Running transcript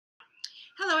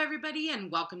Hello everybody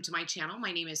and welcome to my channel.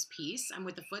 My name is Peace. I'm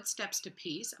with the Footsteps to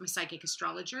Peace. I'm a psychic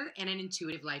astrologer and an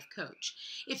intuitive life coach.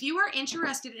 If you are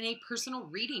interested in a personal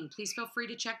reading, please feel free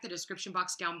to check the description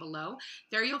box down below.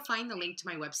 There you'll find the link to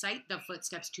my website,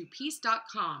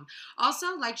 thefootstepstopeace.com.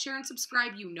 Also, like, share, and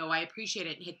subscribe. You know I appreciate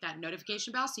it. And hit that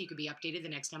notification bell so you can be updated the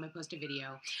next time I post a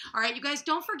video. All right, you guys,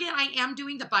 don't forget I am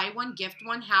doing the buy one, gift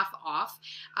one half off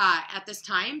at this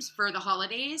time for the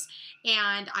holidays.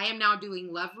 And I am now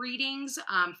doing love readings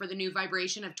for the new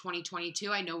vibration of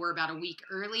 2022. I know we're about a week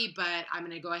early, but I'm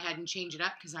going to go ahead and change it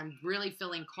up because I'm really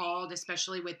feeling called,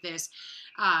 especially with this,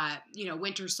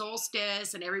 winter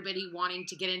solstice and everybody wanting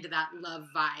to get into that love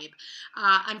vibe.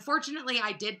 Unfortunately,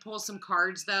 I did pull some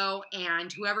cards though,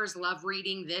 and whoever's love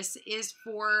reading this is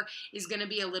for is going to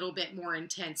be a little bit more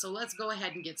intense. So let's go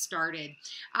ahead and get started.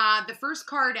 The first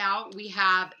card out, we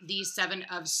have the Seven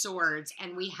of Swords,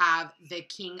 and we have the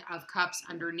King of Cups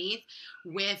underneath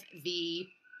with the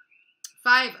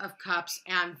Five of Cups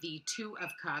and the Two of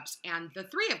Cups and the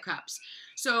Three of Cups.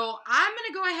 So I'm going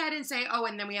to go ahead and say,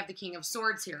 and then we have the King of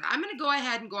Swords here. I'm going to go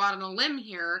ahead and go out on a limb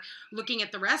here, looking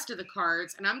at the rest of the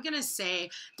cards, and I'm going to say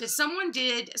that someone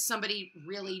did somebody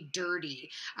really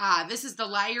dirty. This is the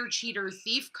Liar, Cheater,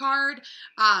 Thief card.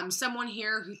 Someone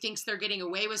here who thinks they're getting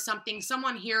away with something.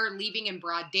 Someone here leaving in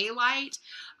broad daylight,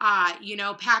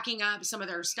 packing up some of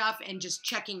their stuff and just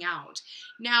checking out.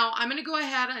 Now, I'm going to go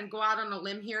ahead and go out on a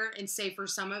limb here and say for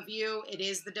some of you, it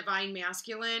is the divine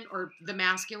masculine or the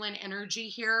masculine energy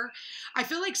here. I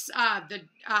feel like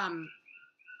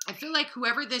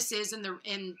whoever this is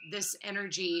in this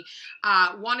energy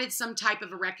wanted some type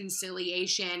of a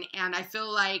reconciliation, and I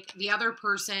feel like the other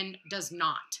person does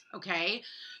not, okay?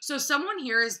 So someone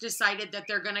here has decided that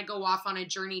they're going to go off on a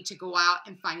journey to go out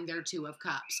and find their Two of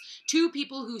Cups. Two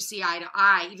people who see eye to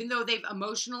eye, even though they've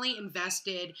emotionally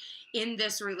invested in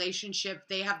this relationship,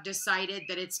 they have decided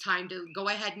that it's time to go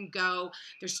ahead and go.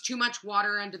 There's too much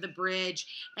water under the bridge,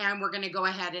 and we're going to go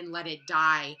ahead and let it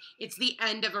die. It's the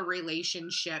end of a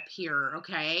relationship here,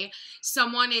 okay?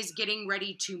 Someone is getting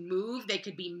ready to move. They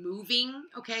could be moving,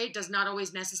 okay? It does not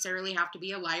always necessarily have to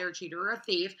be a liar, cheater, or a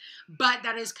thief, but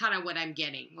that is kind of what I'm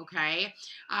getting, okay?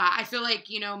 I feel like,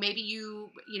 maybe you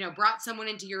brought someone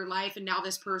into your life, and now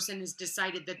this person has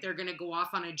decided that they're going to go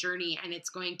off on a journey, and it's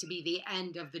going to be the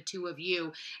end of the two of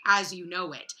you as you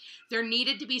know it. There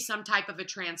needed to be some type of a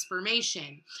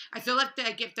transformation. I feel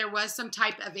like if there was some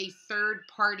type of a third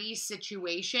party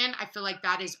situation, I feel like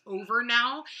that is over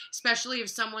now, especially if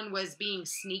someone was being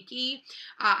sneaky.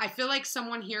 I feel like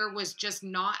someone here was just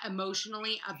not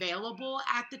emotionally available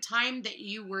at the time that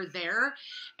you were there,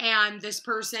 and this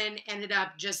person ended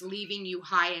up just leaving you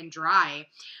high and dry.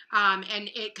 And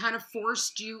it kind of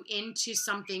forced you into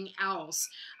something else,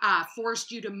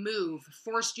 forced you to move,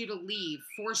 forced you to leave,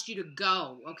 forced you to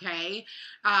go, okay?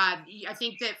 I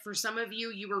think that for some of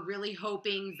you, you were really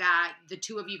hoping that the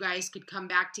two of you guys could come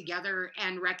back together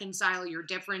and reconcile your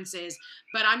differences,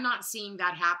 but I'm not seeing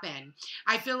that happen.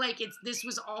 I feel like this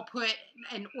was all put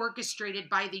and orchestrated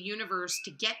by the universe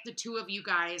to get the two of you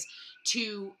guys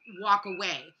to walk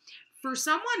away. For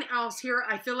someone else here,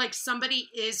 I feel like somebody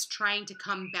is trying to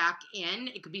come back in.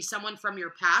 It could be someone from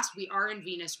your past. We are in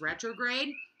Venus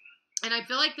retrograde. And I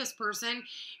feel like this person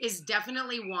is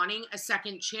definitely wanting a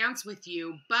second chance with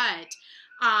you, but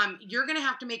you're going to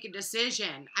have to make a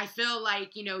decision. I feel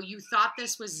like, you thought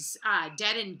this was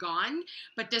dead and gone,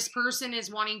 but this person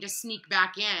is wanting to sneak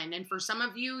back in. And for some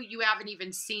of you, you haven't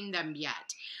even seen them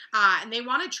yet. And they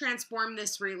want to transform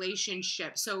this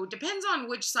relationship. So it depends on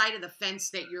which side of the fence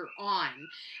that you're on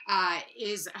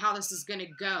is how this is going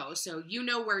to go. So you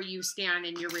know where you stand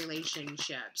in your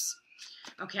relationships.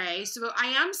 Okay, so I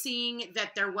am seeing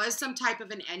that there was some type of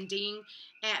an ending,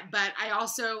 but I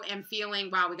also am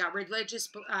feeling, wow, we got religious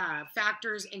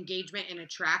factors, engagement, and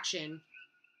attraction.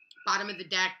 Bottom of the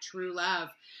deck, true love.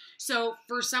 So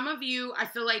for some of you, I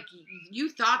feel like you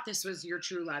thought this was your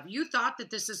true love. You thought that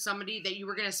this is somebody that you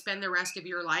were going to spend the rest of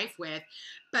your life with,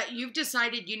 but you've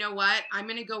decided, you know what, I'm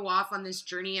going to go off on this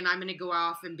journey and I'm going to go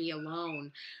off and be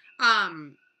alone.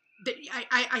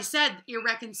 I said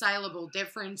irreconcilable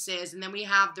differences, and then we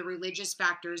have the religious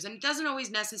factors, and it doesn't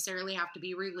always necessarily have to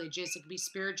be religious. It could be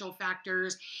spiritual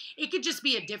factors. It could just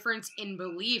be a difference in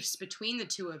beliefs between the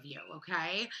two of you,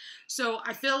 okay? So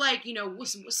I feel like,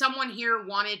 someone here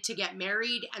wanted to get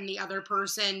married and the other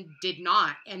person did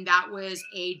not, and that was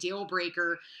a deal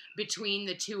breaker between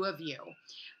the two of you.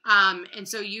 And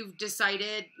so you've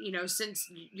decided, since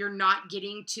you're not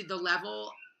getting to the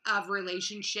level of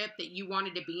relationship that you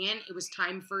wanted to be in, it was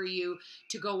time for you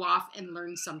to go off and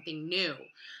learn something new.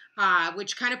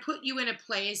 which kind of put you in a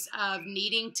place of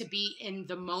needing to be in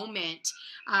the moment,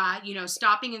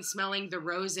 stopping and smelling the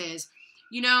roses.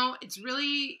 It's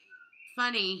really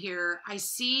funny here. I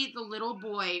see the little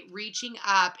boy reaching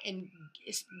up and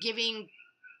giving,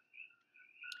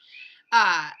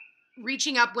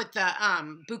 reaching up with the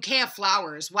bouquet of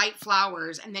flowers, white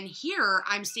flowers. And then here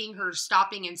I'm seeing her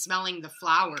stopping and smelling the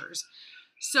flowers.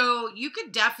 So you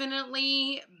could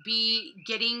definitely be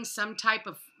getting some type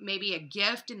of, maybe a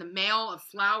gift in the mail of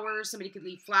flowers. Somebody could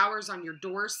leave flowers on your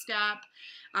doorstep.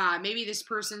 Maybe this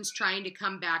person's trying to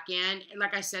come back in.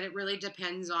 Like I said, it really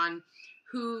depends on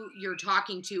who you're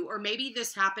talking to. Or maybe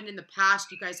this happened in the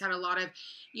past. You guys had a lot of,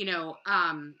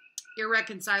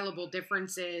 irreconcilable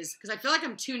differences, because I feel like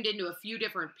I'm tuned into a few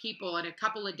different people and a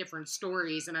couple of different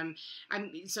stories, and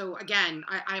so again,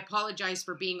 I apologize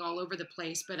for being all over the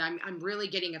place, but I'm really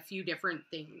getting a few different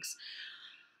things.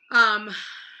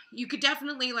 You could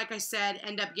definitely, like I said,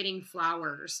 end up getting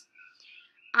flowers.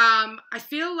 I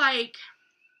feel like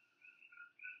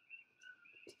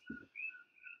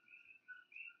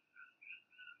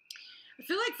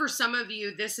for some of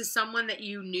you, this is someone that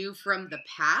you knew from the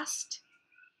past.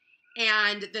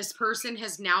 And this person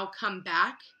has now come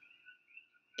back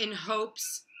in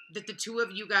hopes that the two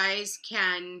of you guys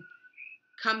can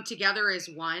come together as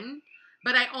one.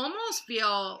 But I almost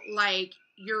feel like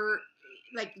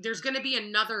there's going to be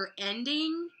another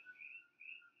ending.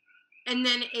 And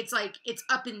then it's like, it's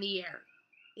up in the air.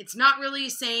 It's not really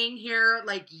saying here,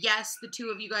 like, yes, the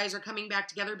two of you guys are coming back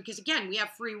together, because again, we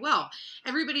have free will.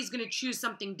 Everybody's going to choose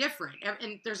something different.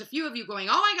 And there's a few of you going,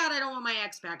 oh my God, I don't want my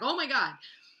ex back. Oh my God.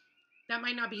 That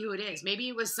might not be who it is. Maybe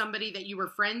it was somebody that you were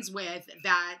friends with,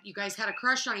 that you guys had a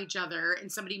crush on each other,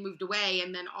 and somebody moved away,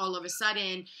 and then all of a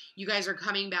sudden you guys are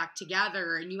coming back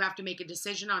together, and you have to make a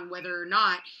decision on whether or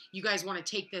not you guys want to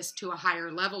take this to a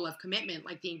higher level of commitment,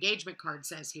 like the engagement card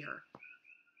says here.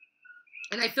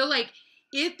 And I feel like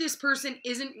if this person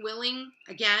isn't willing,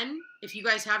 again, if you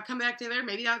guys have come back together,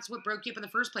 maybe that's what broke you up in the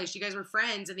first place. You guys were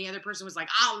friends, and the other person was like,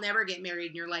 I'll never get married.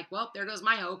 And you're like, well, there goes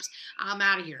my hopes. I'm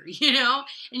out of here, And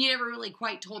you never really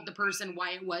quite told the person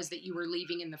why it was that you were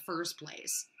leaving in the first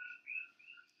place.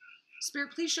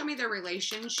 Spirit, please show me their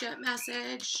relationship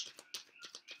message.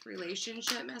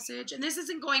 Relationship message. And this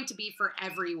isn't going to be for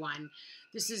everyone.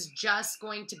 This is just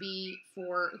going to be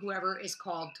for whoever is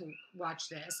called to watch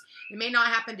this. It may not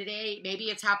happen today. Maybe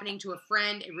it's happening to a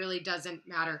friend. It really doesn't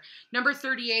matter. Number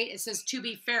 38, it says to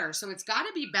be fair. So it's got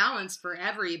to be balanced for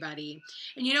everybody.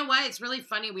 And you know what? It's really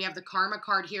funny. We have the karma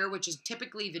card here, which is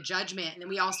typically the judgment. And then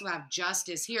we also have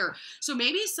justice here. So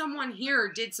maybe someone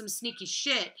here did some sneaky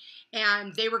shit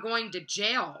and they were going to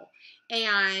jail.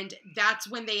 And that's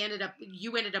when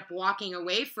you ended up walking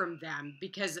away from them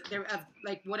because they're of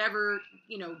like whatever,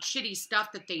 shitty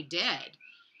stuff that they did.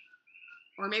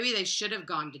 Or maybe they should have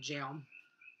gone to jail.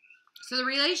 So the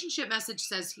relationship message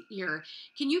says here,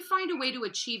 can you find a way to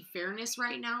achieve fairness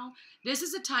right now? This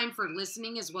is a time for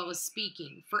listening as well as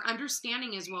speaking, for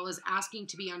understanding as well as asking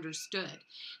to be understood.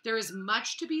 There is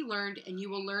much to be learned, and you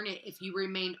will learn it if you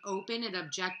remain open and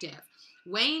objective,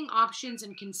 weighing options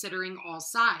and considering all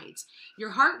sides.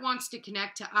 Your heart wants to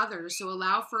connect to others, so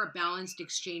allow for a balanced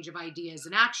exchange of ideas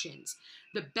and actions.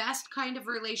 The best kind of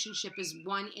relationship is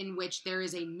one in which there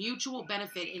is a mutual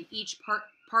benefit and each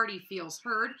party feels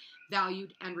heard,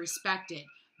 valued, and respected.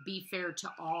 Be fair to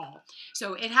all.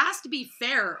 So it has to be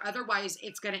fair, otherwise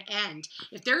it's going to end.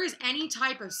 If there is any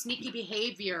type of sneaky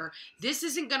behavior, this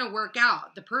isn't going to work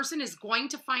out. The person is going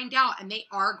to find out, and they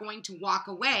are going to walk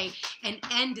away and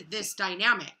end this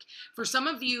dynamic. For some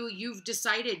of you, you've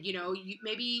decided,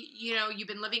 maybe you've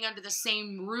been living under the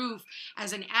same roof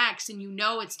as an ex, and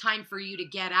it's time for you to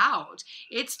get out.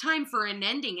 It's time for an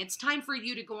ending. It's time for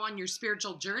you to go on your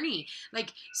spiritual journey.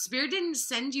 Like, Spirit didn't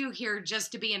send you here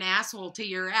just to be an asshole to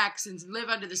your ex and live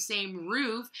under the same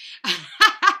roof,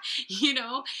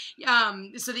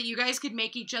 so that you guys could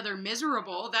make each other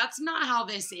miserable. That's not how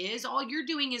this is. All you're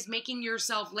doing is making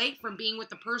yourself late from being with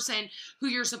the person who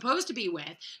you're supposed to be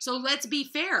with. So let's be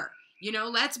fair.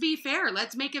 Let's be fair.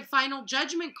 Let's make a final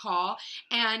judgment call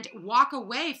and walk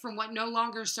away from what no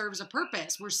longer serves a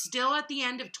purpose. We're still at the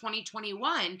end of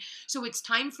 2021, so it's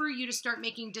time for you to start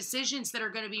making decisions that are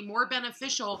going to be more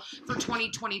beneficial for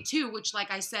 2022, which,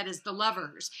 like I said, is the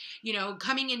lovers.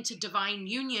 Coming into divine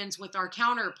unions with our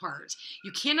counterparts.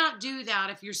 You cannot do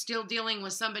that if you're still dealing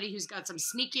with somebody who's got some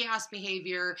sneaky ass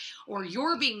behavior, or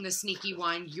you're being the sneaky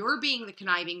one, you're being the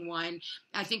conniving one.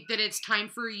 I think that it's time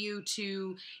for you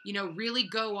to, really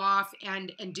go off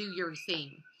and do your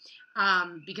thing.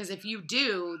 Because if you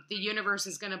do, the universe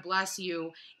is going to bless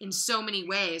you in so many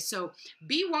ways. So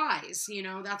be wise.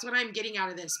 That's what I'm getting out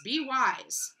of this. Be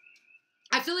wise.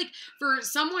 I feel like for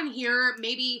someone here,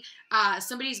 maybe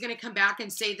somebody's going to come back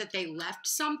and say that they left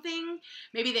something.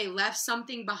 Maybe they left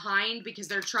something behind because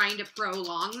they're trying to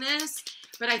prolong this.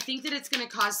 But I think that it's going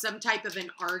to cause some type of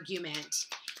an argument.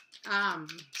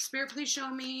 Spirit, please show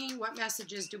me what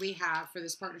messages do we have for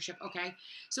this partnership. Okay.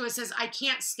 So it says, I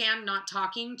can't stand not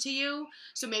talking to you.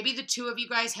 So maybe the two of you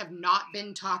guys have not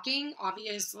been talking,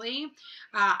 obviously.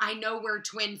 I know we're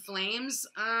twin flames.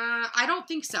 I don't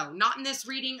think so. Not in this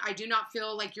reading. I do not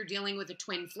feel like you're dealing with a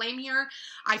twin flame here.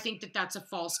 I think that that's a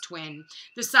false twin.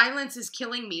 The silence is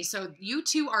killing me. So you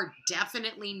two are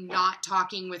definitely not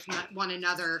talking with one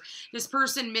another. This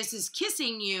person misses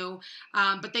kissing you,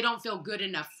 but they don't feel good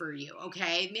enough for you,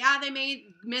 okay? Yeah, they may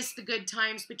miss the good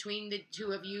times between the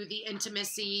two of you, the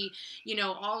intimacy, you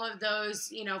know, all of those,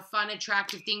 you know, fun,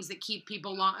 attractive things that keep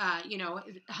people, you know,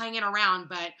 hanging around.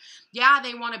 But yeah,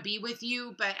 they want to be with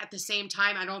you, but at the same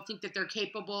time, I don't think that they're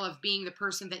capable of being the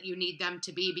person that you need them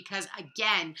to be because,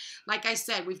 again, like I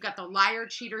said, we've got the liar,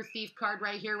 cheater, thief card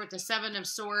right here with the 7 of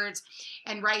Swords,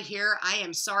 and right here, I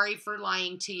am sorry for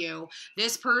lying to you.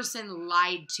 This person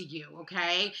lied to you,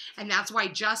 okay? And that's why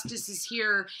justice is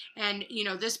here. And, you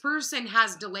know, this person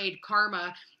has delayed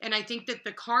karma. And I think that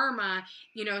the karma,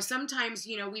 you know, sometimes,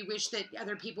 you know, we wish that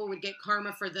other people would get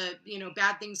karma for the, you know,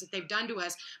 bad things that they've done to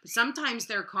us. But sometimes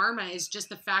their karma is just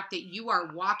the fact that you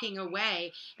are walking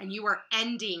away and you are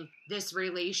ending this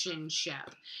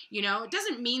relationship. You know, it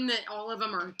doesn't mean that all of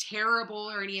them are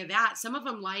terrible or any of that. Some of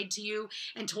them lied to you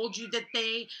and told you that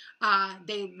they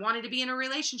wanted to be in a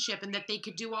relationship and that they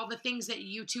could do all the things that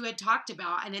you two had talked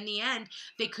about. And in the end,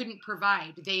 they couldn't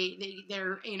provide.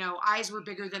 Their, you know, eyes were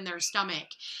bigger than their stomach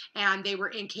and they were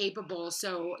incapable.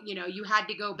 So, you know, you had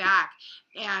to go back.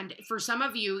 And for some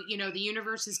of you, you know, the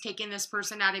universe is taking this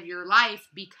person out of your life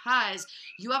because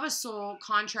you have a soul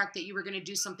contract that you were going to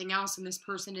do something else and this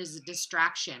person is a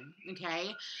distraction,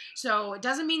 okay? So it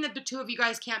doesn't mean that the two of you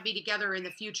guys can't be together in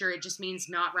the future. It just means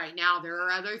not right now. There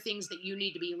are other things that you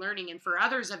need to be learning. And for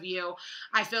others of you,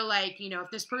 I feel like, you know,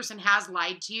 if this person has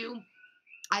lied to you,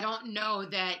 I don't know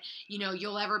that, you know,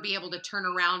 you'll ever be able to turn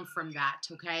around from that,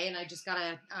 okay? And I just got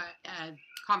a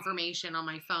confirmation on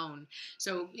my phone.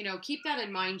 So, you know, keep that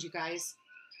in mind, you guys.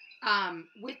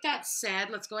 With that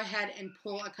said, let's go ahead and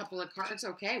pull a couple of cards.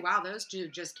 Okay, wow, those two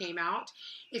just came out.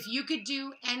 If you could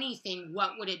do anything,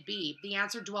 what would it be? The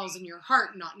answer dwells in your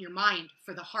heart, not in your mind,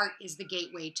 for the heart is the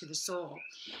gateway to the soul.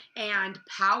 And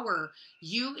power,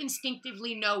 you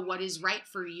instinctively know what is right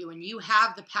for you, and you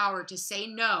have the power to say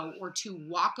no or to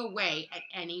walk away at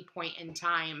any point in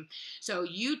time. So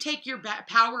you take your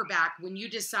power back when you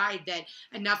decide that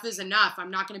enough is enough.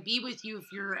 I'm not going to be with you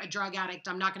if you're a drug addict.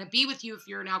 I'm not going to be with you if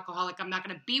you're an alcoholic. I'm not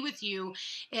going to be with you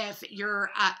if you're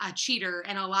a cheater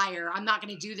and a liar. I'm not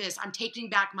going to do this. I'm taking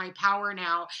back my power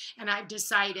now, and I've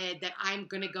decided that I'm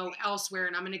going to go elsewhere,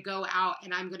 and I'm going to go out,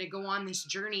 and I'm going to go on this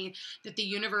journey that the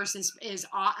universe is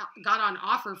got on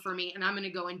offer for me, and I'm going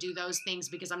to go and do those things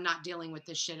because I'm not dealing with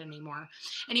this shit anymore.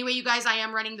 Anyway, you guys, I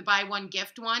am running the buy one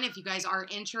gift one. If you guys are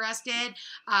interested,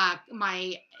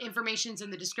 my information's in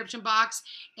the description box.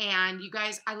 And you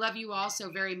guys, I love you all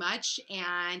so very much.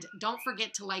 And don't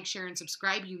forget to like, share, and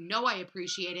subscribe. You know I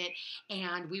appreciate it.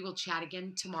 And we will chat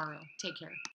again tomorrow. Take care.